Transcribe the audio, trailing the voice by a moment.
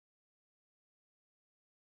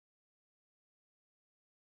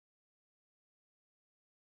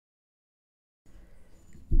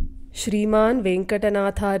Sriman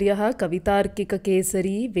Venkatanatharya Kavitarkika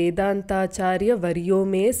Vedantacharya Varyo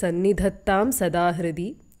me Sannidhattam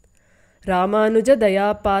Sadahridi Ramanuja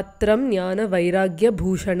Dayapatram Jnana Vairagya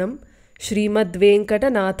Bhushanam Srimad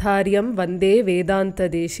Venkatanatharyam Vande Vedanta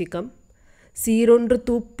Desikam Sirondru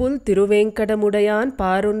Thuppul Thiruvenkatamudayan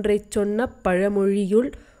Parondreich Sonna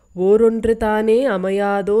Pazhamozhiyul Vorondru Thane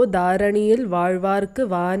Amayado Dharaniyil Vaalvarkku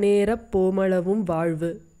Vaanerapp Pomalavum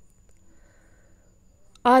Vaalvu.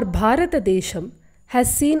 Our Varadacharya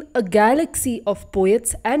has seen a galaxy of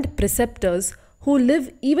poets and preceptors who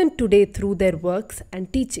live even today through their works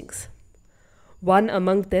and teachings. One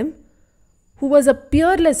among them, who was a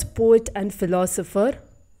peerless poet and philosopher,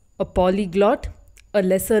 a polyglot, a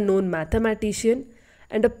lesser-known mathematician,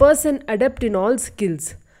 and a person adept in all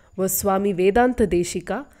skills, was Swami Vedanta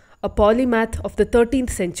Desika, a polymath of the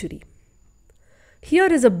 13th century.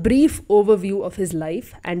 Here is a brief overview of his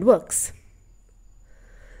life and works.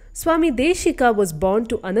 Swami Desika was born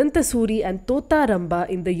to Anantasuri and Totaramba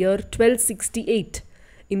in the year 1268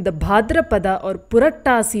 in the Bhadrapada or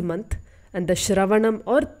Purattasi month and the Shravanam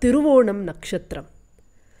or Tiruvonam nakshatram.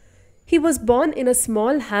 He was born in a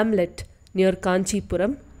small hamlet near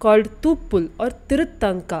Kanchipuram called Thuppul or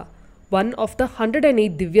Tiruttanka, one of the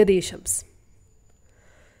 108 Divyadesams.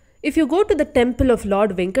 If you go to the temple of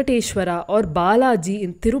Lord Venkatesha or Balaji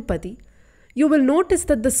in Tirupati, you will notice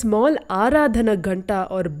that the small Aradhana ghanta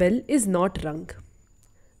or bell is not rung.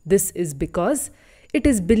 This is because it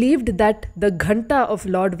is believed that the ghanta of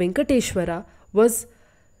Lord Venkateshwara was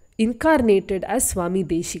incarnated as Swami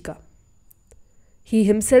Desika. He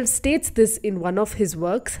himself states this in one of his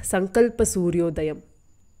works, Sankalpa Suryodayam.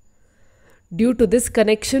 Due to this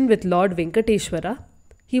connection with Lord Venkateshwara,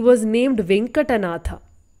 he was named Venkatanatharya.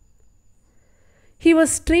 He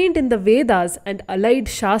was trained in the Vedas and allied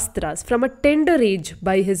Shastras from a tender age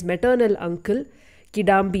by his maternal uncle,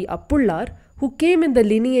 Kidambi Appullar, who came in the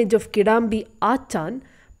lineage of Kidambi Achan,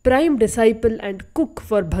 prime disciple and cook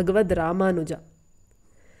for Bhagavad Ramanuja.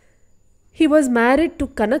 He was married to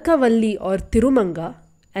Kanakavalli or Tirumanga,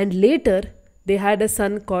 and later they had a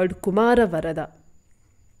son called Kumara Varada.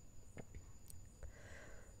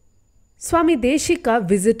 Swami Desika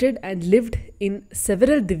visited and lived in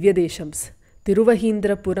several Divyadesams,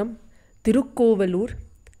 Tiruvahindrapuram, Tirukkovalur,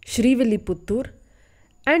 Srivilliputturu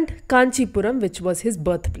and Kanchipuram, which was his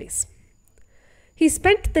birthplace. He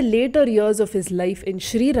spent the later years of his life in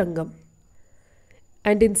Srirangam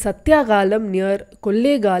and in Satyagalam near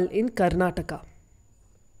Kollegal in Karnataka.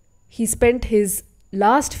 He spent his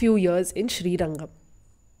last few years in Srirangam.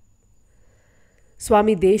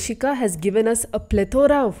 Swami Desika has given us a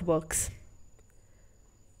plethora of works.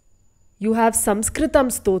 You have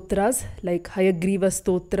Sanskritam stotras like Hayagriva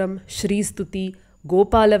Stotram, Shri Stuti,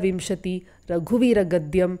 Gopala Vimshati, Raghuvira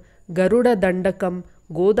Gadyam, Garuda Dandakam,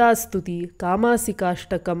 Goda Stuti,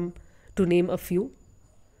 Kamasikashtakam, to name a few.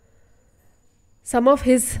 Some of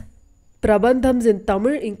his prabadhams in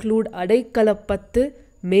Tamil include Adaikkalappattu,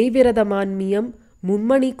 Meiviradamanmiyam,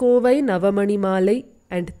 Mummanikovai Navamanimalai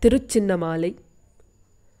and Tiruchinnamalai.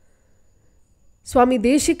 Swami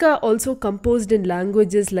Desika also composed in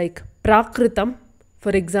languages like Prakritam, for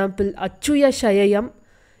example Achyuya Shayayam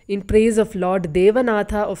in praise of Lord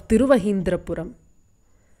Devanatha of Tiruvahindrapuram.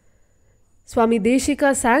 Swami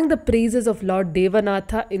Desika sang the praises of Lord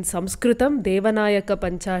Devanatha in Sanskritam Devanayaka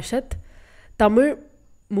Panchashat, Tamil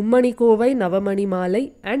Mummanikovai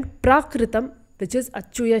Navamanimalai and Prakritam, which is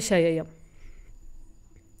Achyuya Shayayam.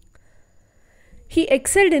 He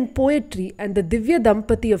excelled in poetry, and the Divya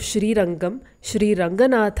Dampati of Srirangam, Sri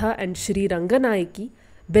Ranganatha and Sri Ranganayaki,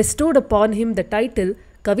 bestowed upon him the title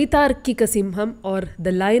Kavitarkika Simham or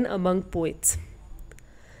the Lion among Poets.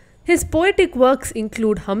 His poetic works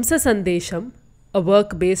include Hamsa Sandesham, a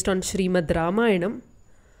work based on Srimad Ramayanam,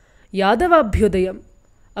 Yadavabhyudayam,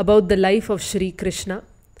 about the life of Sri Krishna,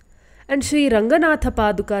 and Sri Ranganatha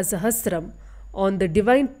Paduka Sahasram on the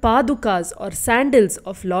divine Padukas or sandals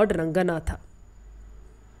of Lord Ranganatha.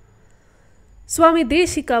 Swami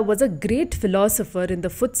Desika was a great philosopher in the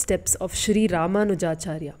footsteps of Sri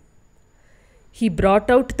Ramanujacharya. He brought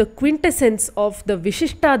out the quintessence of the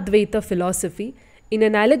Vishishtadvaita philosophy in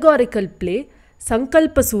an allegorical play,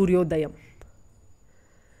 Sankalpa Suryodayam.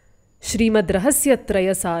 Srimad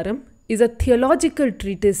Rahasyatraya Saram is a theological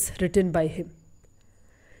treatise written by him.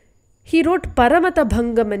 He wrote Paramata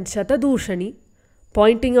Bhangam and Shatadushani,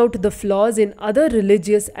 pointing out the flaws in other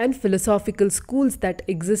religious and philosophical schools that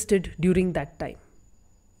existed during that time.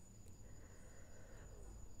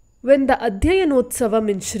 When the Adhyayanotsavam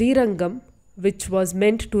in Srirangam, which was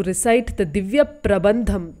meant to recite the Divya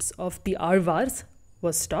prabadhams of the Azhwars,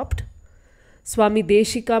 was stopped, Swami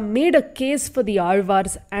Desika made a case for the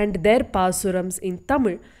Azhwars and their Pasurams in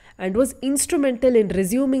Tamil and was instrumental in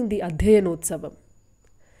resuming the Adhyayanotsavam.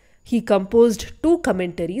 He composed 2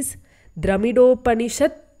 commentaries,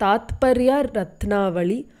 Dramidopanishad Tatparya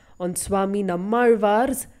Ratnavali on Swami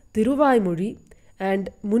Nammalvar's Thiruvaimozhi and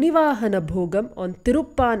Munivahana Bhogam on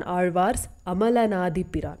Tiruppan Azhwar's Amalanadi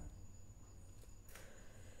Piran.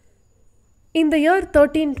 In the year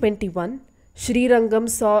 1321, Srirangam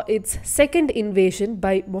saw its second invasion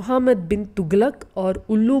by Muhammad bin Tughlaq or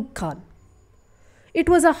Ulugh Khan. It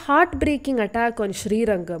was a heartbreaking attack on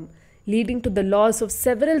Srirangam, leading to the loss of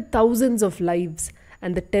several thousands of lives,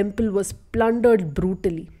 and the temple was plundered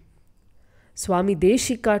brutally. Swami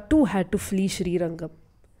Desika too had to flee Srirangam.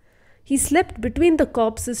 He slept between the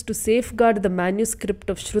corpses to safeguard the manuscript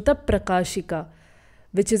of Shruta Prakashika,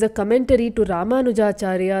 which is a commentary to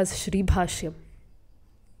Ramanujacharya's Sri Bhashyam.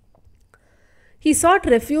 He sought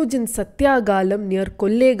refuge in Satyagalam near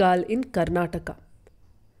Kollegal in Karnataka.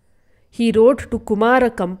 He wrote to Kumara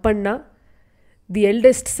Kampanna, the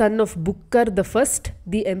eldest son of Bukkar I,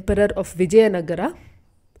 the emperor of Vijayanagara,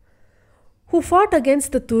 who fought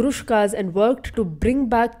against the Turushkas and worked to bring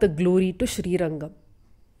back the glory to Srirangam.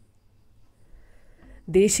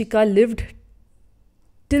 Desika lived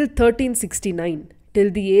till 1369, till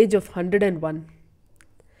the age of 101.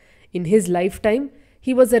 In his lifetime,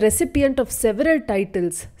 he was a recipient of several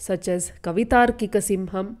titles such as Kavitarkika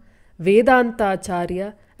Simham, Vedanta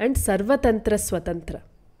Acharya and Sarvatantra Swatantra.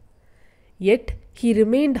 Yet he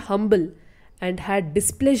remained humble and had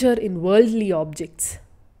displeasure in worldly objects.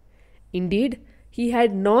 Indeed, he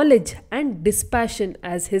had knowledge and dispassion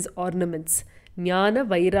as his ornaments, Jnana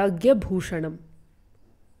Vairagya Bhushanam.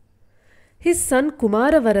 His son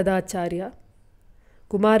Kumara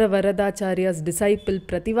Varadacharya's disciple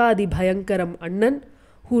Prativadi Bhayankaram Annan,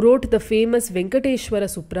 who wrote the famous Venkateshwara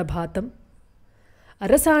Suprabhatam,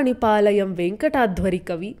 Arasanipalayam Venkatadhwari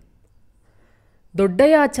Kavi,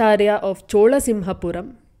 Doddayacharya of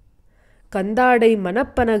Cholasimhapuram, Kandadai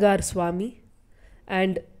Manappanagar Swami,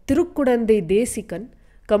 and Tirukudandai Desikan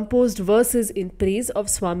composed verses in praise of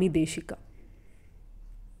Swami Desika.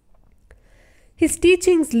 His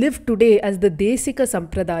teachings live today as the Desika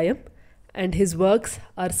Sampradayam, and his works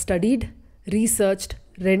are studied, researched,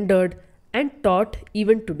 rendered, and taught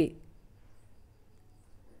even today.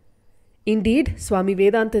 Indeed, Swami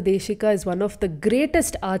Vedanta Desika is one of the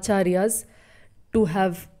greatest Acharyas to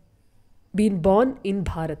have been born in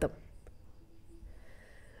Bharatam.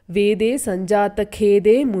 Vede Sanjata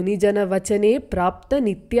Khede Munijana Vachane Prapta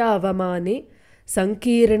Nitya Avamane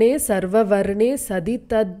Sankirne Sarvavarne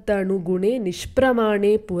Saditadanugune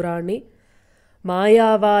Nishpramane Purane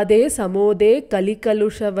Mayavade Samode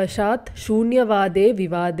Kalikalusha Vashat Shunyavade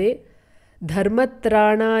Vivade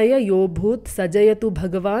Dharmatranaya Yobhut Sajayatu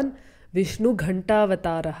Bhagavan Vishnu ghanta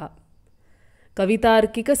avataram.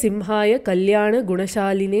 Kavitarkika Simhaya Kalyana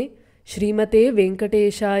Gunashaline Srimate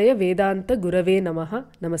Venkateshaya Vedanta Gurave Namaha.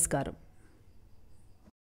 Namaskaram.